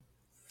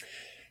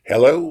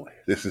Hello,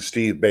 this is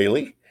Steve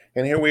Bailey,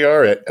 and here we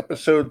are at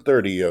episode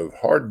 30 of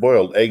Hard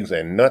Boiled Eggs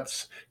and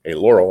Nuts, a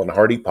Laurel and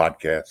Hardy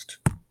podcast.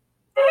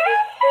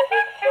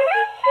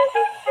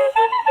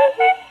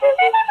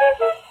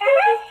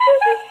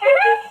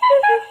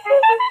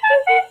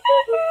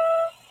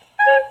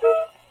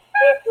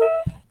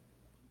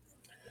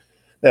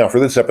 Now, for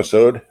this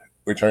episode,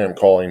 which I am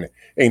calling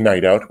A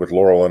Night Out with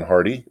Laurel and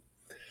Hardy,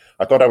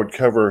 I thought I would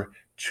cover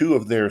two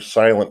of their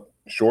silent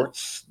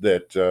shorts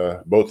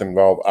that both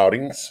involve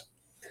outings,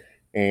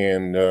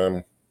 and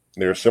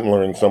they're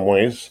similar in some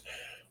ways.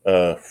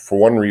 For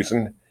one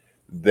reason,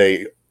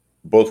 they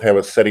both have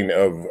a setting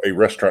of a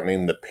restaurant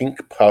named the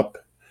Pink Pup,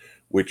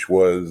 which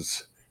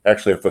was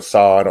actually a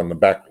facade on the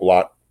back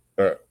lot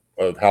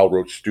of Hal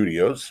Roach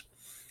Studios.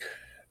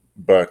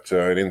 But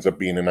it ends up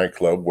being a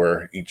nightclub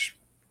where each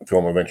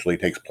film eventually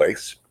takes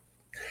place.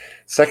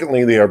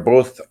 Secondly, they are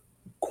both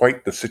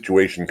quite the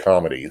situation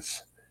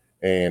comedies.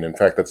 And in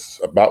fact, that's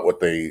about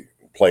what they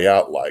play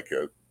out like,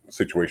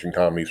 situation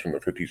comedies from the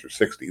 50s or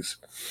 60s.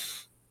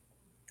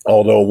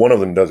 Although one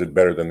of them does it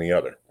better than the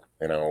other.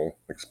 And I'll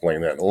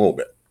explain that in a little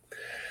bit.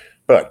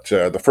 But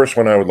the first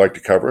one I would like to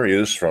cover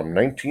is from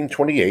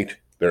 1928,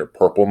 their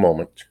Purple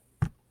Moment.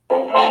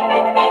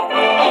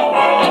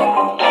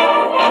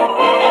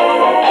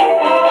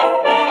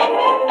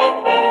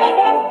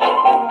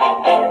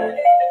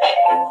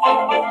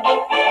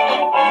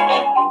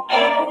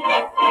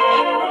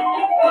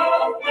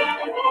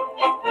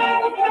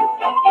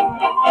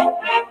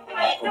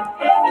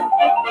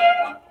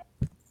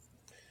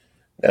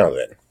 Now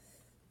then,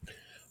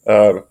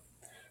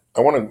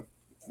 I want to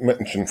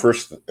mention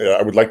first,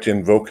 I would like to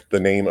invoke the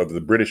name of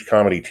the British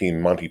comedy team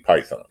Monty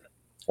Python.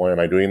 Why am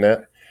I doing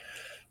that?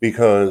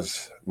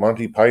 Because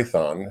Monty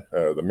Python,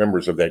 the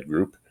members of that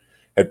group,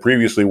 had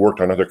previously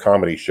worked on other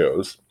comedy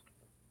shows,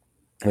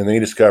 and they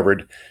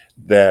discovered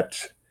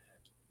that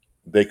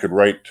they could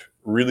write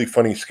really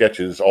funny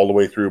sketches all the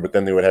way through, but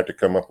then they would have to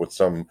come up with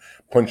some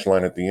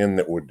punchline at the end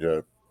that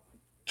would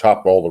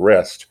top all the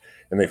rest,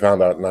 and they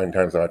found out 9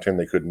 times out of 10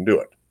 they couldn't do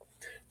it.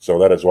 So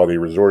that is why they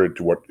resorted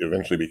to what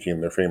eventually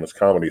became their famous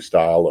comedy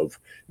style of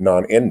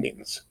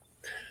non-endings.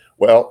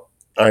 Well,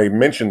 I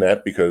mention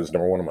that because,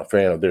 number one, I'm a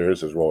fan of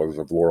theirs as well as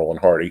of Laurel and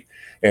Hardy,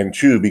 and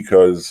two,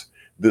 because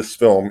this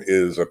film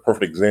is a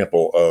perfect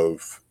example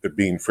of it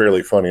being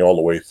fairly funny all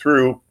the way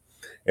through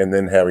and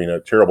then having a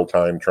terrible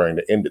time trying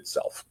to end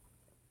itself.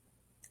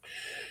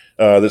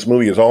 This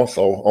movie is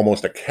also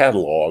almost a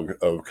catalog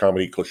of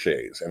comedy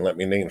cliches, and let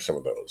me name some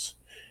of those.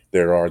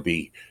 There are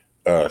the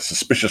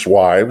suspicious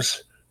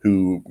wives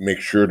who make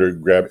sure to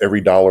grab every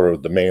dollar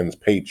of the man's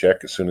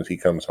paycheck as soon as he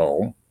comes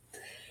home.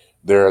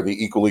 There are the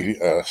equally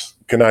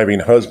conniving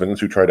husbands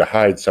who try to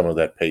hide some of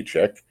that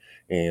paycheck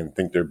and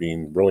think they're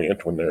being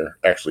brilliant when they're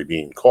actually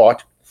being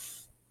caught.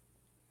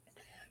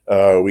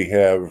 We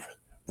have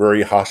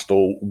very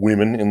hostile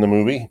women in the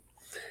movie.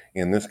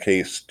 In this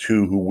case,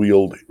 2 who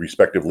wield,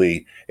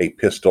 respectively, a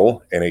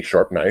pistol and a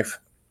sharp knife.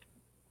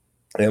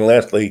 And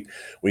lastly,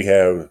 we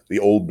have the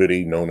old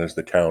biddy known as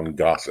the town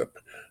gossip,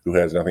 who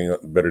has nothing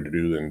better to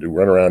do than to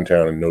run around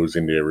town and nose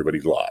into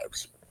everybody's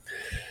lives.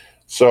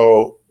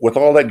 So with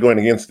all that going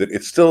against it,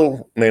 it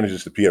still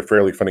manages to be a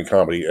fairly funny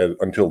comedy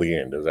until the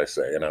end, as I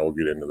say, and I will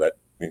get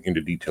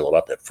into detail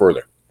about that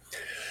further.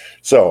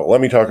 So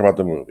let me talk about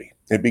the movie.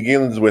 It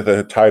begins with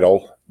a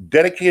title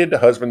dedicated to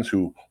husbands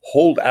who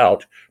hold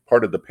out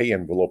part of the pay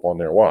envelope on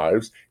their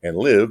wives and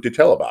live to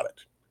tell about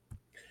it.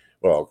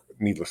 Well,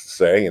 needless to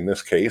say, in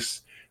this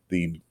case,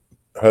 the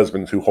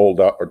husbands who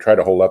hold out or try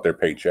to hold out their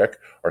paycheck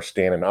are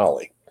Stan and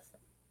Ollie.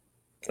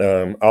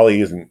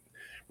 Ollie isn't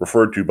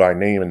referred to by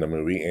name in the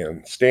movie,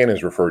 and Stan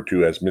is referred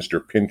to as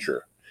Mr.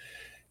 Pincher.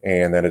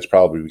 And that is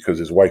probably because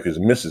his wife is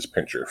Mrs.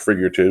 Pincher,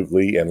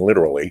 figuratively and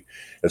literally.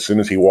 As soon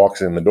as he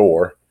walks in the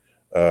door,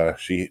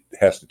 she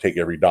has to take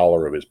every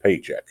dollar of his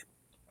paycheck.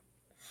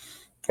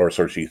 Or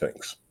so she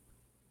thinks.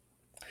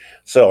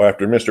 So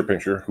after Mr.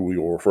 Pincher, who we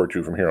will refer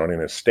to from here on in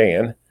as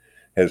Stan,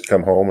 has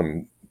come home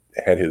and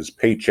had his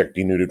paycheck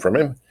denuded from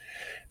him,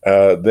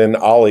 then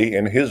Ollie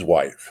and his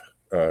wife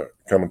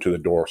come to the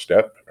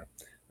doorstep,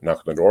 knock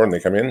on the door, and they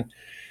come in.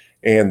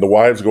 And the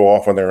wives go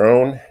off on their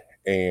own,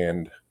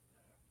 and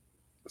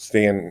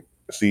Stan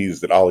sees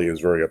that Ollie is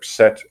very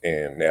upset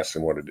and asks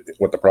him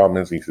what the problem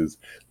is. He says,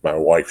 "My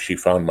wife, she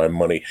found my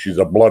money. She's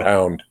a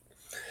bloodhound."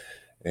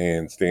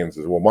 And Stan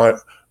says, "Well,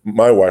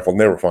 my wife will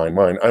never find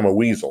mine. I'm a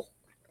weasel."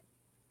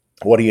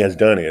 What he has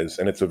done is,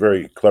 and it's a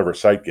very clever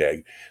sight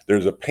gag,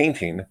 there's a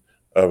painting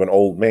of an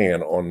old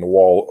man on the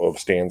wall of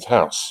Stan's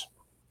house.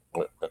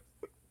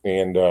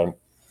 And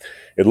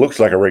it looks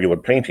like a regular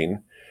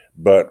painting,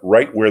 but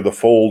right where the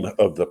fold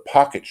of the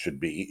pocket should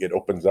be, it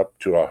opens up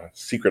to a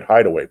secret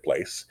hideaway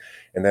place,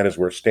 and that is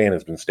where Stan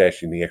has been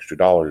stashing the extra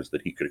dollars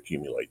that he could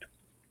accumulate.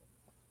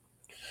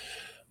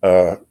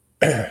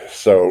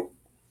 So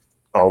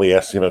Ollie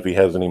asks him if he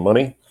has any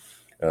money.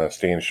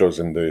 Stan shows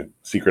him the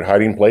secret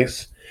hiding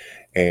place,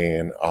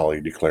 and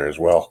Ollie declares,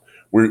 "Well,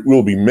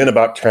 we'll be men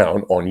about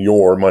town on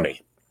your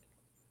money."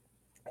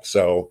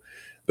 So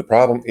the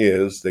problem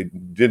is they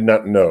did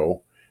not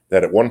know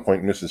that at one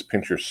point Mrs.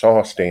 Pincher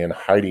saw Stan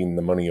hiding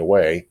the money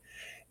away,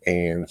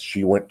 and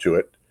she went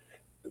to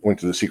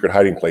the secret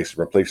hiding place and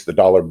replaced the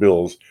dollar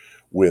bills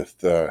with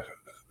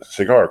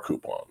cigar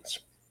coupons.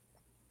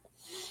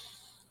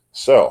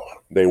 So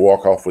they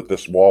walk off with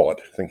this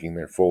wallet, thinking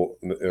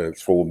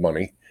it's full of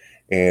money,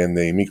 and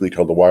they meekly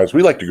tell the wives,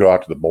 "We like to go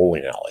out to the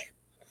bowling alley."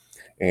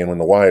 And when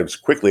the wives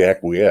quickly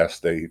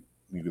acquiesce,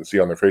 you can see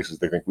on their faces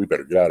they think, "We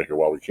better get out of here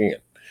while we can."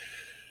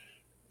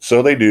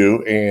 So they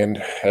do,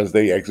 and as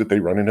they exit, they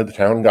run into the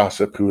town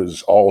gossip, who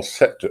is all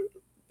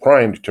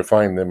primed to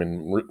find them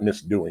in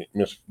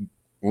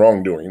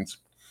wrongdoings.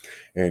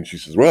 And she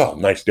says, "Well,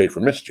 nice day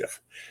for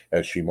mischief,"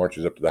 as she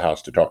marches up to the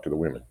house to talk to the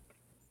women.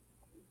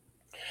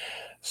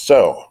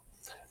 So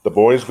the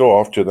boys go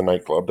off to the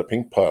nightclub, the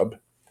Pink Pub,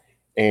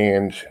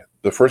 and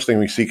the first thing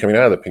we see coming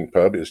out of the Pink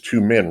Pub is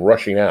two men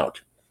rushing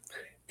out.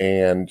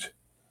 And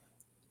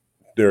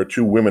there are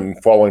two women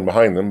following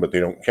behind them, but they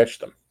don't catch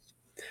them.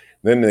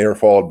 Then they are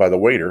followed by the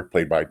waiter,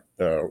 played by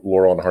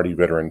Laurel and Hardy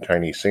veteran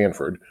Tiny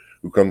Sanford,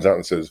 who comes out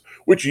and says,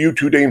 "Which of you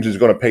two dames is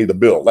going to pay the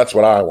bill? That's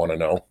what I want to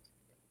know."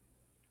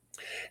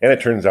 And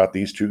it turns out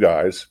these two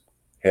guys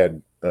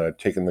had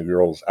taken the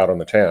girls out on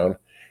the town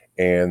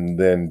and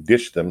then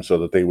ditched them so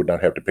that they would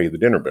not have to pay the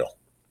dinner bill.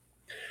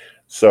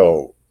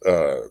 So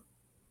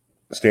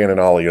Stan and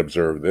Ollie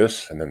observe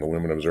this, and then the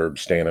women observe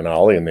Stan and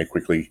Ollie, and they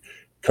quickly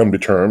come to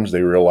terms.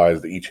 They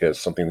realize that each has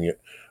something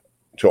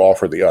to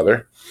offer the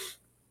other.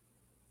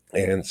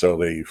 And so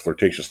they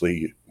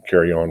flirtatiously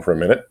carry on for a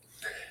minute.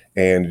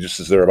 And just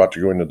as they're about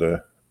to go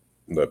into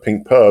the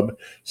Pink Pub,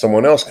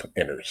 someone else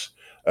enters,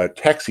 a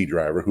taxi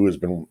driver who has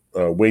been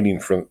waiting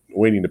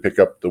to pick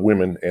up the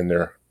women and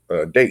their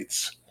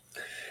dates.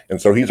 And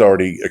so he's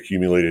already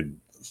accumulated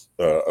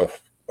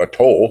a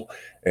toll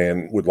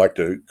and would like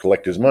to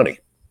collect his money.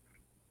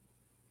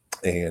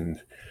 And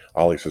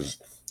Ollie says,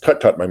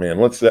 "Tut, tut, my man,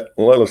 let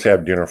us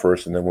have dinner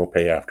first, and then we'll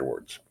pay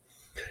afterwards."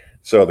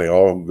 So they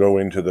all go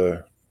into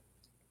the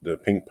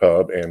Pink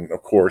Pub, and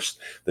of course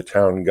the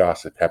town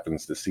gossip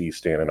happens to see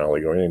Stan and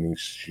Ollie going in, and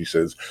she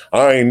says,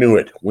 "I knew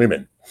it,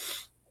 women,"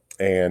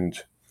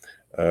 and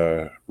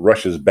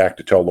rushes back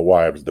to tell the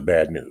wives the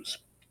bad news.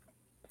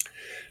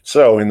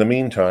 So in the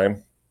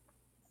meantime,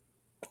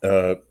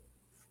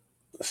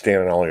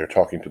 Stan and Ollie are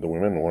talking to the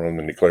women, and one of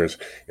them declares,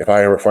 "If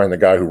I ever find the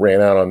guy who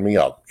ran out on me,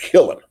 I'll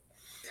kill him."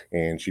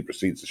 And she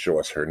proceeds to show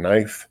us her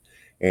knife,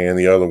 and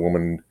the other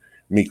woman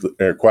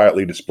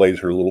quietly displays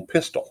her little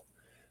pistol.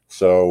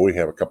 So we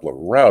have a couple of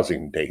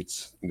rousing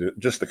dates,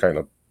 just the kind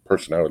of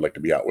person I would like to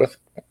be out with.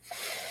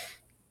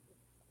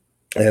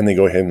 And they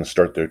go ahead and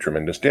start their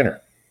tremendous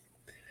dinner.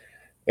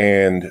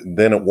 And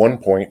then at one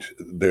point,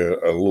 a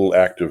little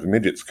act of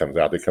midgets comes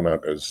out. They come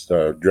out as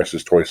dressed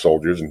as toy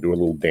soldiers and do a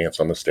little dance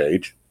on the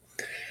stage.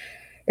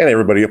 And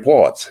everybody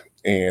applauds.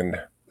 And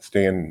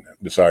Stan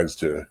decides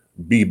to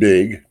be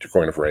big, to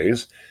coin a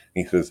phrase.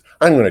 He says,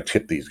 "I'm going to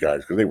tip these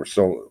guys because they were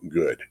so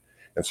good."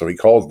 And so he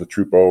calls the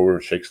troop over,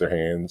 shakes their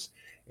hands,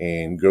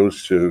 and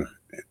goes to,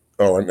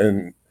 and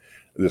then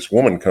this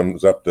woman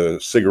comes up, the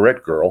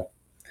cigarette girl,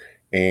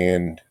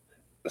 and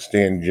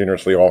Stan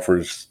generously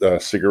offers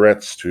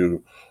cigarettes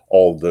to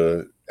all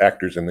the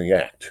actors in the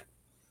act.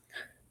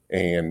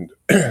 And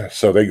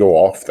so they go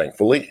off,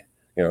 thankfully,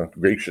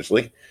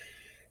 graciously.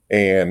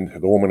 And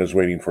the woman is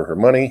waiting for her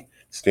money.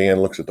 Stan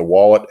looks at the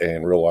wallet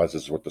and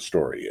realizes what the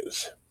story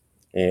is.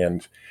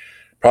 And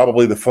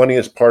probably the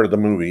funniest part of the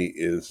movie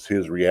is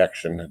his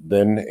reaction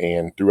then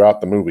and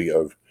throughout the movie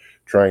of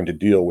trying to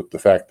deal with the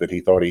fact that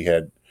he thought he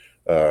had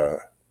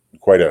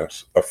quite a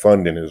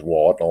fund in his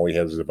wallet. All he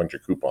has is a bunch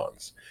of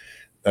coupons.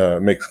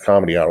 Makes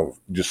comedy out of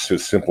just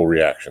his simple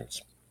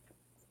reactions.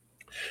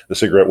 The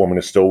cigarette woman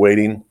is still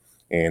waiting,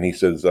 and he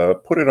says,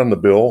 "Put it on the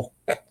bill."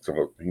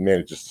 So he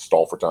manages to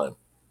stall for time.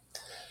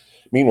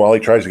 Meanwhile, he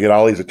tries to get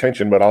Ollie's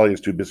attention, but Ollie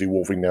is too busy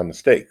wolfing down the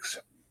steaks.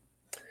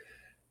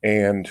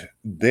 And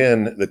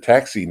then the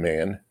taxi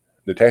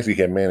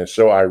cab man is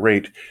so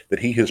irate that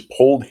he has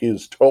pulled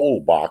his toll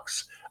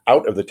box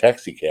out of the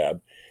taxi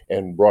cab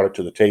and brought it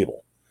to the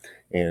table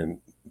and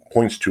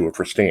points to it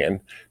for Stan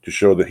to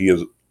show that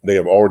they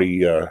have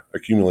already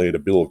accumulated a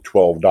bill of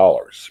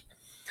 $12.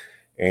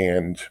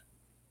 And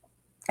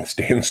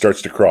Stan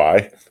starts to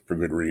cry for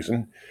good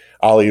reason.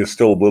 Ollie is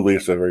still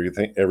oblivious of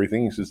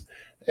everything. He says,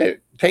 "Hey,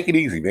 take it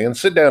easy, man.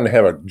 Sit down and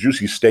have a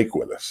juicy steak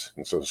with us."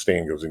 And so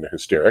Stan goes into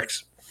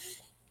hysterics.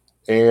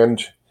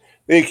 And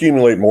they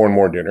accumulate more and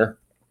more dinner.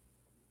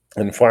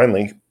 And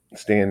finally,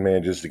 Stan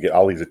manages to get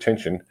Ollie's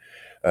attention,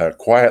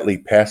 quietly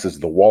passes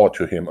the wallet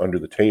to him under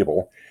the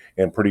table,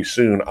 and pretty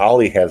soon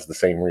Ollie has the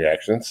same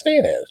reaction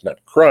Stan has.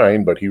 Not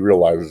crying, but he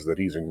realizes that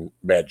he's in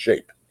bad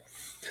shape.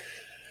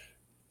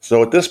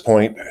 So at this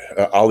point,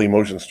 Ollie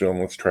motions to him,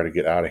 "Let's try to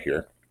get out of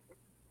here."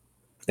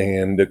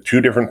 And at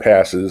two different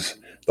passes,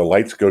 the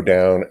lights go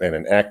down and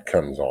an act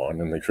comes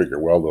on, and they figure,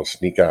 well, they'll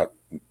sneak out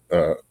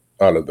of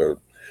the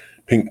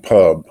Pink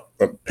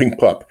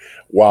Pup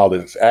while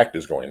this act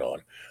is going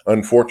on.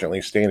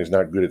 Unfortunately, Stan is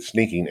not good at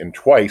sneaking, and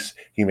twice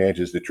he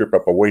manages to trip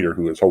up a waiter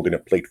who is holding a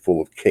plate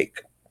full of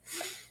cake.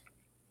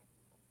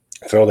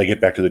 So they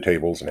get back to the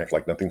tables and act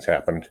like nothing's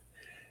happened.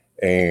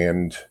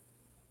 And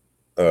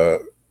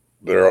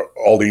there are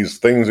all these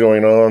things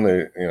going on.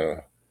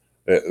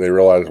 They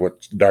realize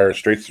what dire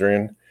straits they're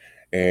in.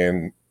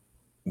 And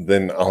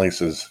then Ollie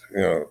says,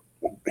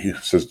 he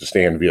says to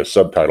Stan via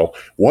subtitle,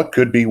 "What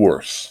could be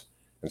worse?"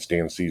 And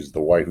Stan sees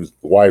the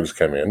wives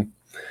come in,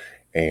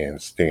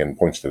 and Stan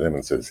points to them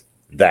and says,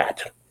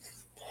 "That."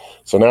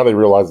 So now they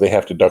realize they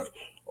have to duck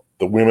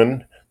the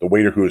women, the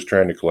waiter who is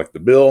trying to collect the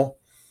bill,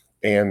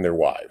 and their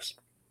wives.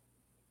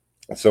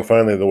 And so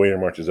finally, the waiter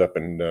marches up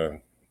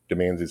and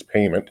demands his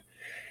payment,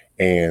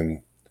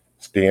 and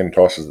Stan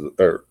tosses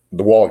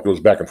the wallet goes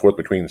back and forth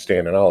between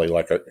Stan and Ollie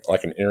like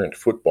an errant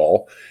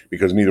football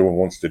because neither one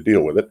wants to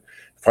deal with it.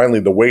 Finally,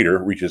 the waiter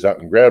reaches out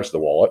and grabs the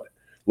wallet,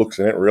 looks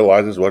in it,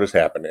 realizes what has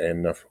happened,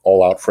 and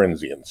all-out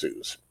frenzy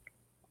ensues.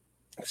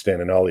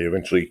 Stan and Ollie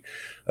eventually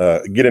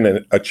get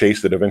in a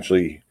chase that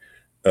eventually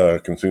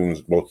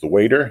consumes both the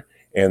waiter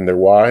and their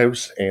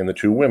wives and the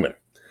two women.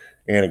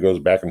 And it goes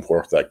back and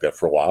forth like that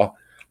for a while.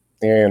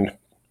 And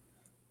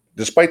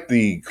despite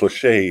the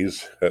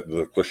cliches,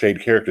 the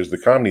cliched characters, the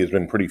comedy has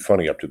been pretty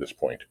funny up to this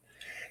point.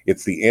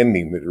 It's the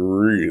ending that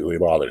really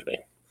bothers me.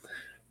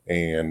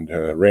 And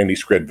Randy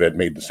Skredved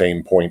made the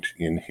same point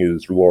in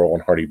his Laurel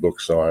and Hardy book,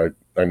 so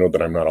I know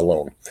that I'm not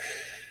alone.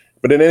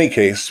 But in any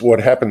case,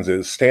 what happens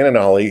is Stan and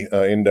Ollie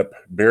end up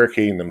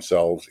barricading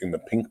themselves in the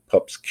Pink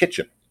Pup's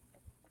kitchen,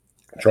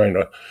 trying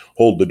to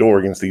hold the door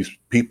against these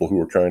people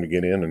who are trying to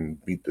get in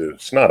and beat the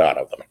snot out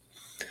of them.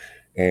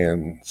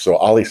 And so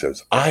Ollie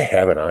says, "I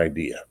have an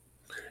idea."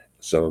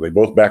 So they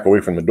both back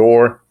away from the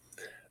door.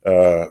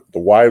 The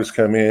wives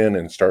come in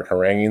and start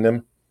haranguing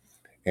them.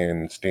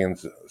 And Stan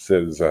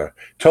says,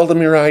 "Tell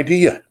them your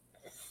idea."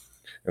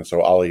 And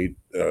so Ollie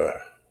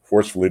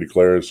forcefully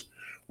declares,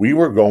 "We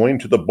were going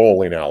to the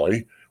bowling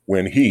alley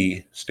when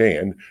he,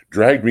 Stan,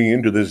 dragged me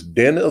into this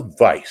den of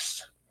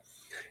vice."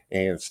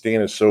 And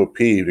Stan is so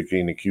peeved at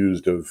getting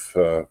accused of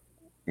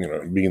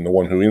being the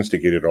one who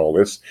instigated all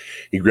this.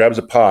 He grabs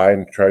a pie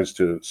and tries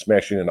to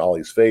smash it in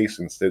Ollie's face.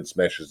 Instead,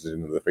 smashes it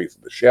into the face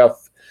of the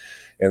chef.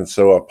 And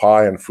so a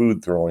pie and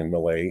food throwing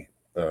melee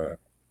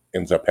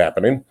ends up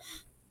happening.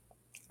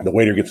 The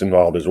waiter gets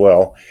involved as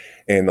well.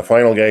 And the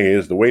final gag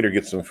is the waiter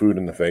gets some food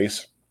in the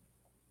face.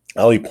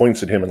 Ollie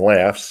points at him and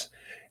laughs.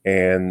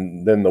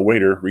 And then the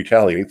waiter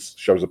retaliates,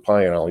 shoves a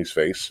pie in Ollie's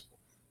face.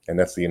 And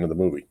that's the end of the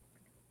movie.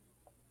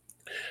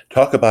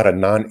 Talk about a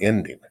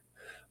non-ending.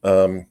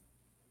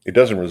 It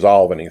doesn't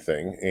resolve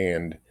anything.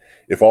 And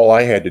if all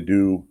I had to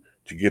do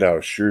to get out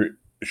of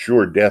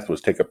sure death was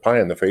take a pie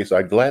in the face,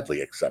 I'd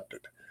gladly accept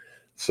it.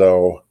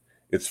 So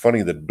it's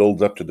funny that it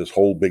builds up to this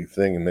whole big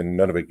thing and then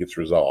none of it gets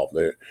resolved.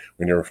 We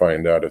never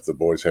find out if the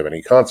boys have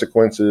any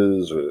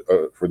consequences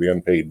for the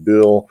unpaid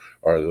bill,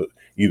 or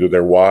either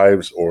their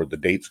wives or the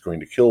date's going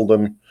to kill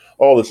them.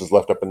 All this is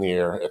left up in the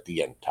air at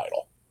the end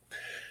title.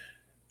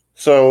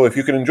 So if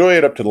you can enjoy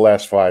it up to the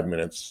last 5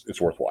 minutes,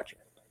 it's worth watching.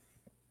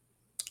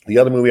 The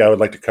other movie I would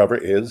like to cover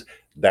is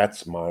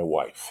That's My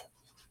Wife,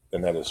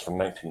 and that is from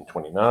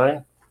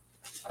 1929.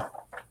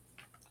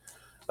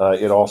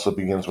 It also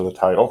begins with a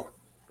title.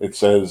 It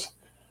says,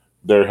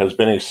 "There has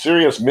been a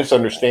serious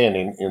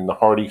misunderstanding in the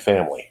Hardy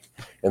family,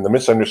 and the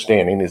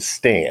misunderstanding is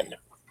Stan."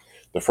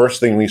 The first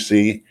thing we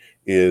see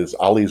is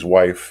Ollie's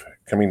wife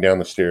coming down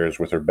the stairs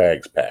with her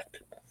bags packed.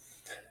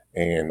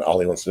 And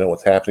Ollie wants to know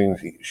what's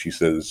happening. She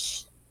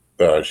says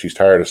she's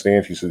tired of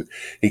Stan. She says,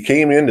 "He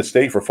came in to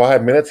stay for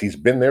 5 minutes. He's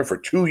been there for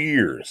 2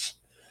 years."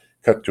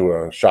 Cut to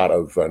a shot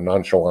of a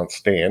nonchalant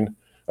Stan,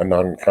 a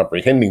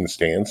non-comprehending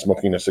Stan,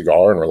 smoking a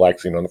cigar and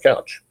relaxing on the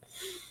couch.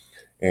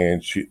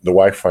 And the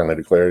wife finally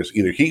declares,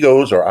 "Either he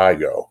goes or I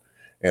go."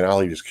 And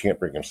Ollie just can't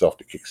bring himself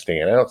to kick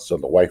Stan out, so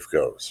the wife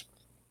goes.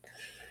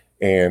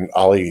 And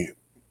Ollie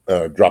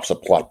drops a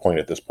plot point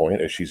at this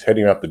point. As she's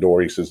heading out the door,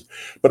 he says,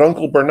 "But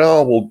Uncle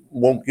Bernal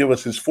won't give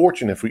us his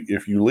fortune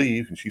if you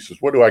leave." And she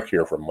says, "What do I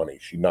care for money?"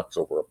 She knocks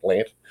over a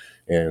plant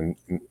and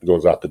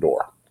goes out the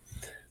door.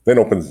 Then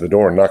opens the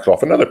door and knocks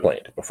off another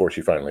plant before she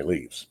finally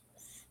leaves.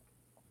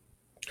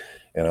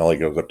 And Ollie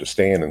goes up to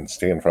Stan, and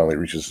Stan finally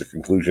reaches the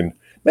conclusion,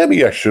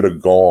 "Maybe I should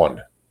have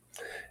gone."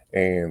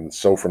 And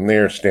so from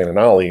there, Stan and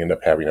Ollie end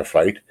up having a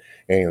fight.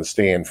 And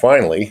Stan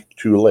finally,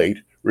 too late,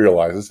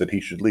 realizes that he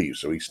should leave.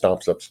 So he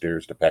stomps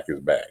upstairs to pack his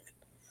bag.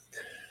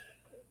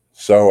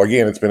 So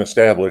again, it's been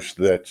established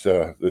that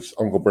this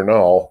Uncle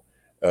Bernal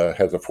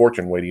has a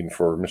fortune waiting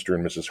for Mr.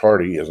 and Mrs.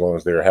 Hardy as long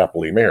as they're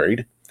happily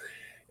married.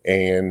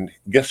 And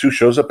guess who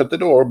shows up at the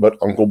door but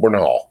Uncle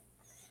Bernal?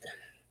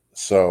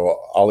 So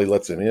Ollie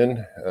lets him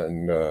in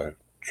and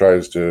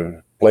tries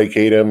to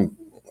placate him,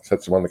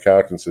 sets him on the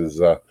couch and says,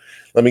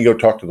 "Let me go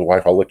talk to the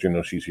wife. I'll let you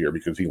know she's here,"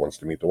 because he wants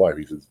to meet the wife.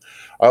 He says,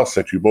 "I'll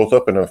set you both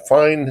up in a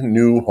fine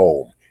new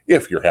home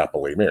if you're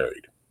happily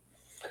married."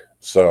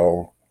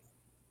 So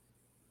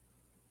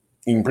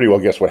you can pretty well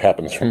guess what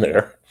happens from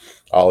there.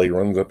 Ollie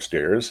runs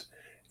upstairs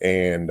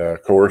and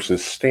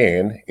coerces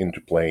Stan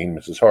into playing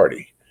Mrs.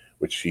 Hardy,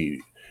 which she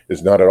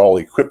is not at all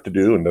equipped to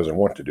do and doesn't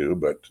want to do,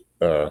 but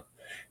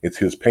it's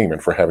his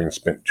payment for having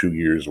spent 2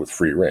 years with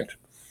free rent.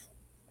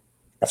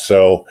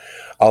 So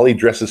Ollie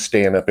dresses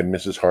Stan up in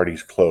Mrs.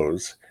 Hardy's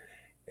clothes,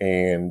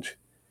 and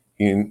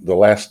the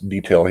last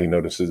detail he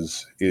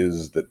notices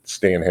is that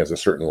Stan has a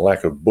certain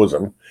lack of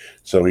bosom.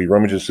 So he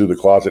rummages through the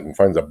closet and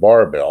finds a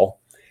barbell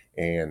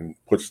and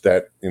puts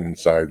that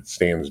inside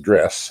Stan's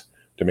dress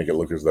to make it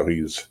look as though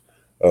he's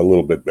a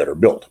little bit better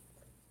built.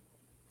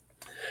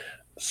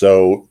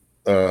 So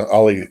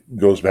Ollie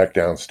goes back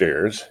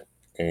downstairs,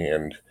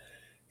 and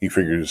he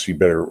figures he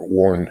better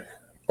warn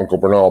Uncle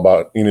Bernal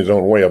about, in his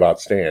own way, about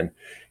Stan.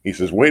 He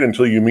says, "Wait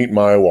until you meet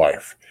my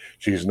wife.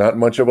 She's not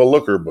much of a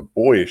looker, but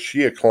boy, is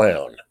she a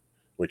clown,"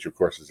 which, of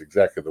course, is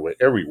exactly the way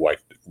every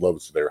wife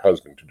loves their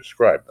husband to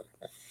describe them.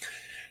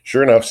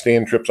 Sure enough,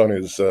 Stan trips on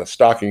his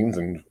stockings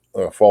and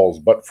falls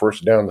butt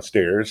first down the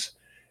stairs.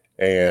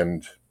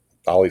 And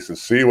Ollie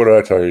says, "See what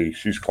I tell you?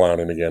 She's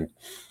clowning again."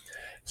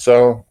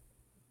 So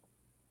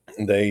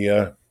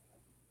they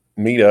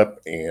meet up,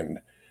 and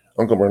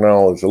Uncle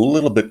Bernal is a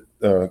little bit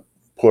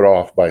put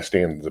off by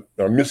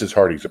Mrs.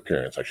 Hardy's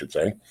appearance, I should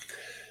say,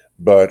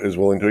 but is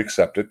willing to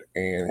accept it.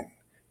 And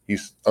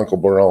Uncle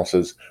Bernal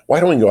says, "Why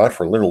don't we go out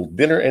for a little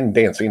dinner and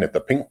dancing at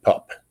the Pink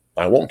Pup?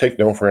 I won't take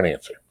no for an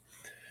answer."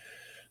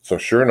 So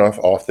sure enough,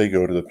 off they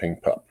go to the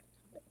Pink Pup.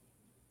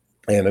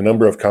 And a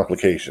number of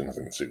complications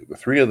ensue. The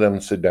three of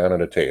them sit down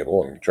at a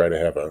table and try to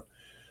have a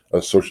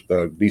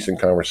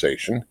decent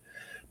conversation.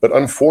 But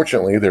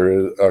unfortunately, there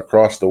is,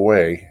 across the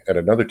way at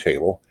another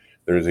table,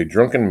 there is a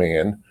drunken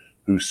man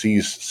who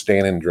sees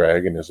Stan in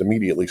drag and is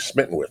immediately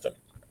smitten with him.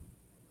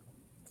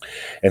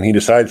 And he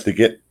decides to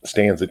get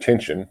Stan's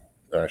attention,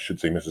 I should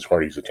say Mrs.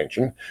 Hardy's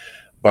attention,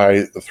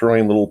 by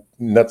throwing little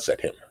nuts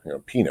at him,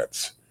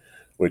 peanuts,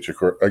 which,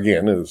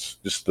 again, is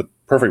just the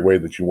perfect way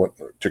that you want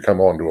to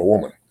come on to a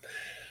woman.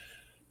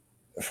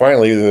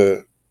 Finally,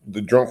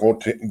 the drunk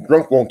won't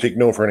take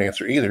no for an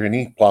answer either, and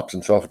he plops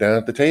himself down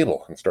at the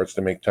table and starts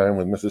to make time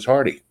with Mrs.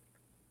 Hardy.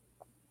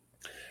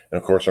 And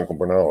of course, Uncle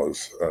Bernal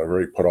is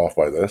very put off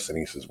by this, and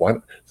he says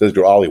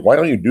to Ollie, "Why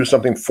don't you do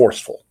something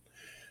forceful?"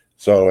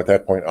 So at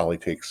that point, Ollie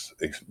takes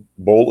a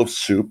bowl of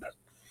soup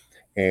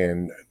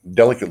and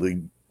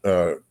delicately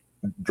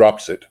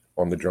drops it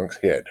on the drunk's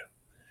head.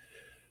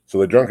 So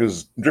the drunk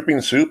is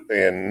dripping soup,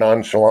 and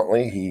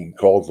nonchalantly he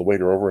calls the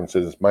waiter over and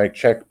says, "My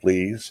check,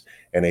 please,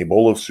 and a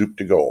bowl of soup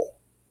to go."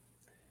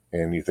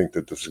 And you think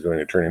that this is going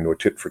to turn into a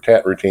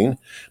tit-for-tat routine,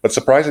 but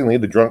surprisingly,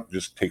 the drunk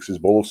just takes his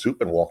bowl of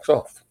soup and walks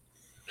off.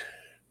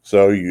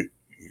 So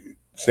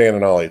Stan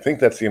and Ollie think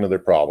that's the end of their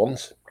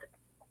problems.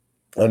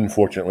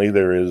 Unfortunately,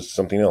 there is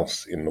something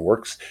else in the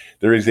works.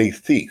 There is a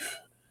thief,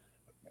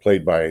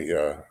 played by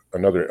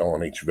another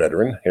L&H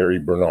veteran, Harry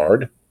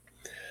Bernard,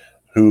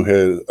 who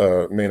has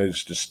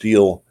managed to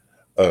steal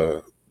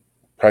a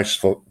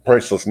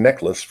priceless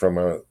necklace from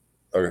a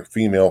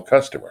female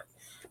customer,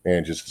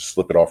 manages to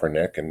slip it off her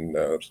neck and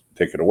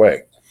take it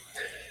away.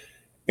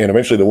 And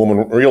eventually the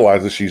woman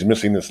realizes she's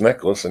missing this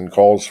necklace and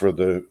calls for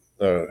the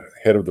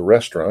head of the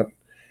restaurant,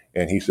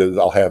 and he says,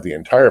 "I'll have the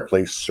entire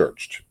place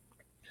searched."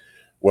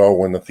 Well,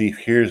 when the thief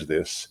hears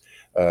this,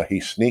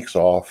 he sneaks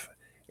off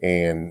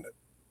and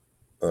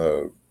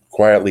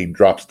quietly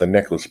drops the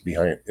necklace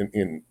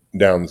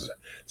down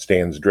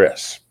Stan's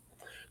dress.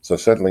 So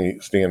suddenly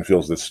Stan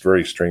feels this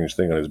very strange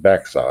thing on his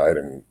backside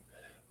and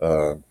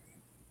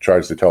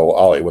tries to tell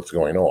Ollie what's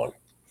going on.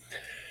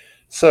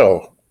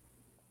 So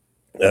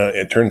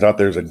it turns out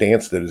there's a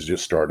dance that has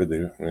just started.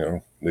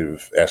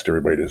 They've asked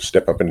everybody to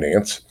step up and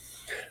dance.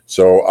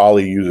 So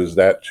Ollie uses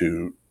that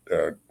to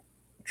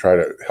try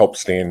to help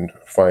Stan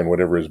find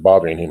whatever is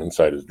bothering him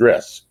inside his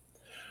dress.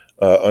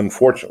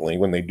 Unfortunately,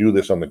 when they do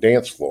this on the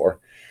dance floor,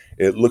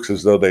 it looks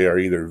as though they are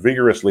either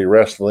vigorously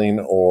wrestling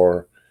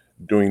or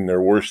doing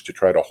their worst to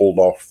try to hold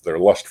off their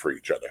lust for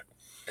each other.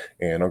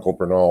 And Uncle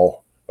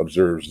Bernal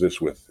observes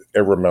this with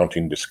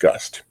ever-mounting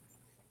disgust.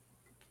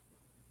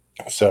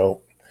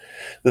 So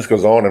this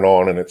goes on,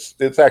 and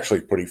it's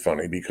actually pretty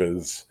funny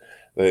because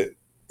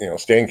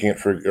Stan can't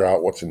figure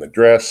out what's in the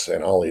dress,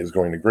 and Ollie is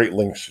going to great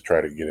lengths to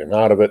try to get him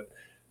out of it,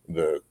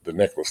 the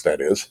necklace, that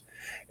is.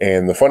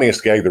 And the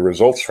funniest gag that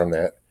results from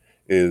that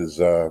is,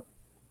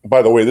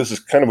 by the way, this is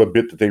kind of a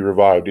bit that they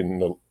revived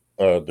in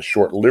the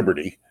short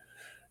Liberty,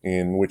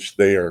 in which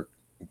they are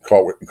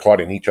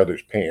caught in each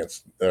other's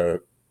pants.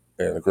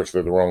 And of course,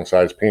 they're the wrong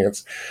size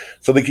pants.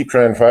 So they keep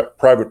trying to find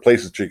private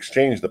places to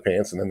exchange the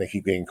pants, and then they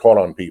keep being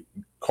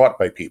caught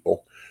by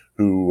people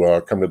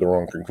who come to the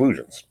wrong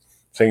conclusions.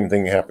 Same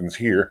thing happens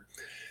here.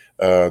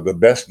 The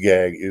best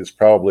gag is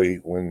probably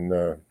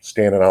when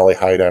Stan and Ollie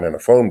hide out in a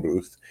phone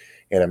booth,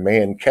 and a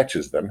man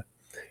catches them,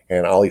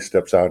 and Ollie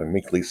steps out and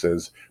meekly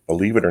says,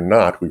 "Believe it or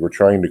not, we were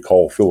trying to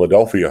call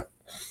Philadelphia,"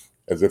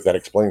 as if that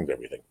explains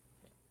everything.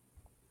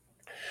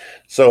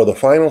 So the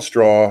final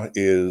straw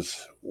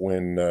is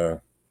when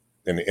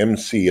an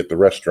MC at the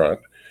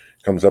restaurant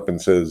comes up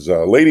and says,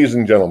 "Ladies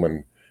and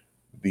gentlemen,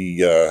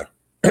 the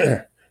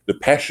the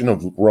passion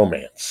of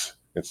romance."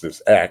 It's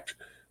this act,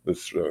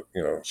 this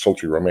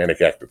sultry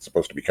romantic act that's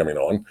supposed to be coming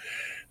on.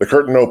 The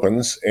curtain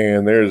opens,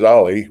 and there's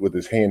Ollie with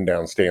his hand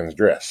down Stan's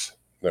dress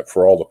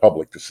for all the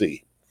public to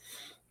see.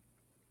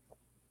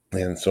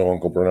 And so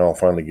Uncle Bernal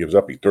finally gives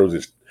up. He throws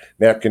his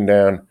napkin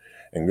down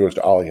and goes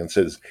to Ollie and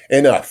says,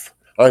 "Enough.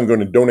 I'm going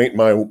to donate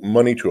my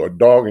money to a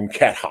dog and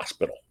cat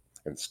hospital,"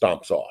 and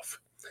stomps off.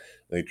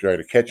 They try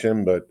to catch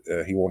him, but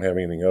he won't have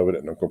anything of it,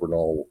 and Uncle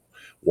Bernal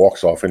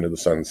walks off into the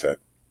sunset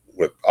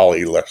with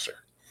Ollie lesser.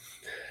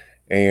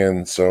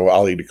 And so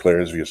Ollie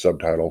declares via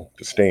subtitle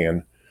to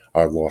Stan,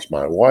 "I've lost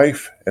my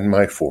wife and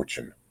my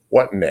fortune.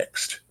 What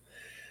next?"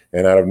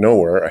 And out of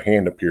nowhere, a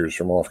hand appears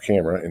from off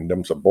camera and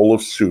dumps a bowl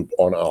of soup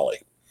on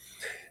Ollie.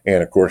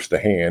 And of course, the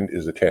hand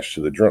is attached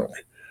to the drunk,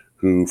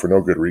 who, for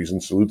no good reason,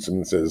 salutes him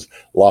and says,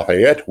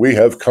 "Lafayette, we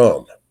have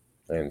come,"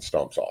 and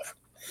stomps off.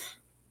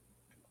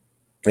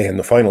 And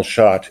the final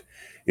shot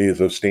is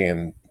of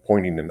Stan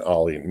pointing at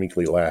Ollie and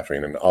meekly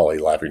laughing, and Ollie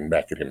laughing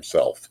back at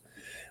himself,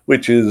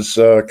 which is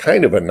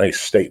kind of a nice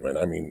statement.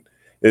 I mean,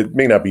 it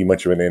may not be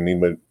much of an ending,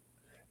 but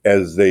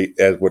as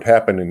what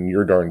happened in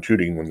Your Darn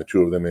Tooting when the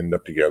two of them end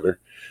up together,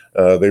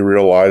 they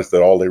realize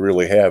that all they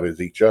really have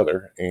is each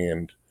other,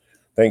 and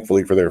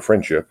thankfully for their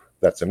friendship,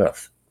 that's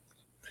enough.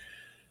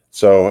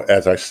 So,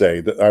 as I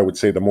say, I would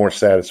say the more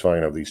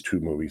satisfying of these two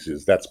movies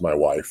is That's My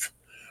Wife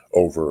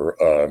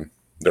over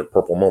their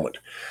Purple Moment.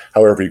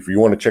 However, if you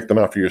want to check them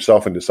out for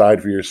yourself and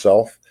decide for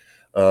yourself,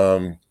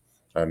 I'm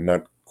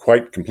not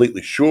quite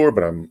completely sure,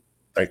 but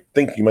I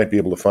think you might be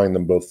able to find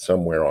them both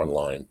somewhere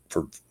online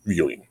for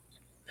viewing.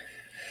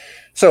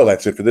 So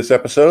that's it for this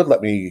episode.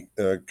 Let me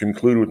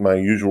conclude with my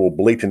usual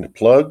blatant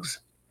plugs.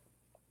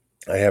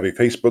 I have a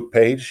Facebook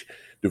page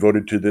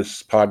devoted to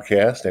this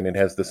podcast, and it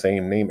has the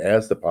same name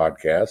as the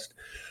podcast,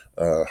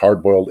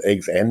 Hard Boiled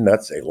Eggs and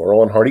Nuts, a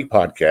Laurel and Hardy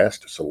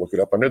podcast. So look it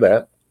up under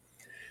that.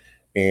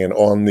 And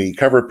on the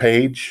cover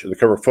page, the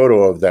cover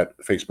photo of that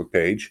Facebook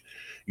page,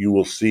 you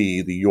will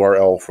see the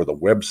URL for the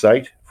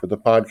website for the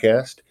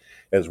podcast,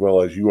 as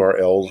well as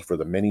URLs for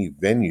the many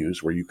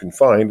venues where you can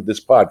find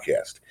this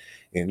podcast,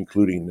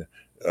 including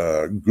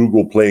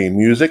Google Play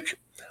Music,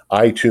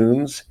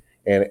 iTunes,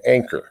 and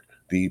Anchor,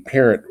 the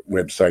parent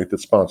website that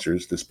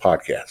sponsors this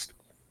podcast.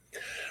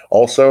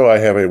 Also, I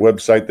have a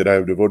website that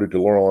I've devoted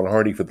to Laurel and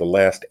Hardy for the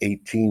last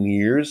 18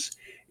 years.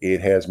 It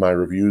has my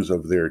reviews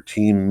of their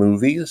team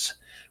movies,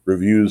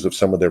 reviews of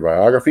some of their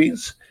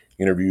biographies,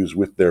 interviews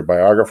with their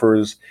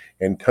biographers,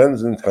 and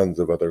tons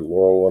of other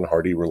Laurel and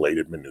Hardy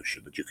related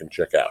minutiae that you can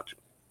check out.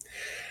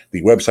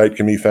 The website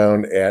can be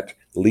found at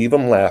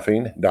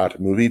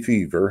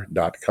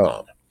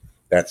leaveemlaughing.moviefever.com.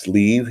 That's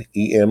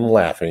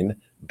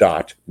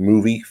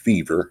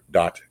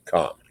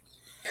leaveemlaughing.moviefever.com.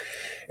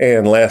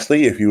 And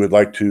lastly, if you would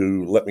like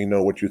to let me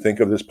know what you think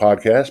of this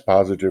podcast,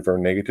 positive or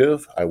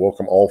negative, I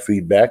welcome all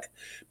feedback.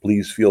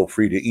 Please feel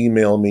free to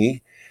email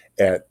me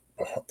at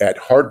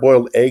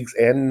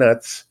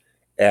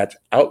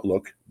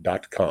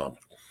hardboiledeggsandnuts@outlook.com.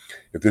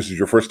 If this is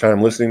your first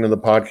time listening to the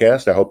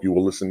podcast, I hope you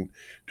will listen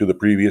to the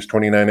previous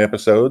 29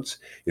 episodes.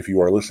 If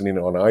you are listening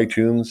on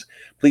iTunes,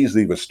 please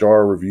leave a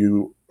star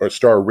review, or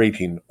star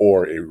rating,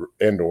 or a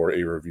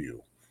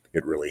review.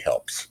 It really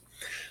helps.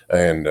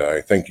 And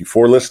I thank you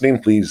for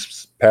listening.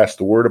 Please pass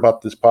the word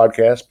about this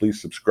podcast.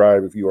 Please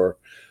subscribe if you are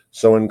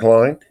so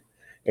inclined.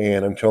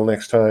 And until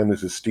next time,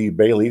 this is Steve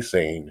Bailey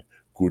saying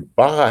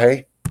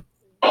goodbye.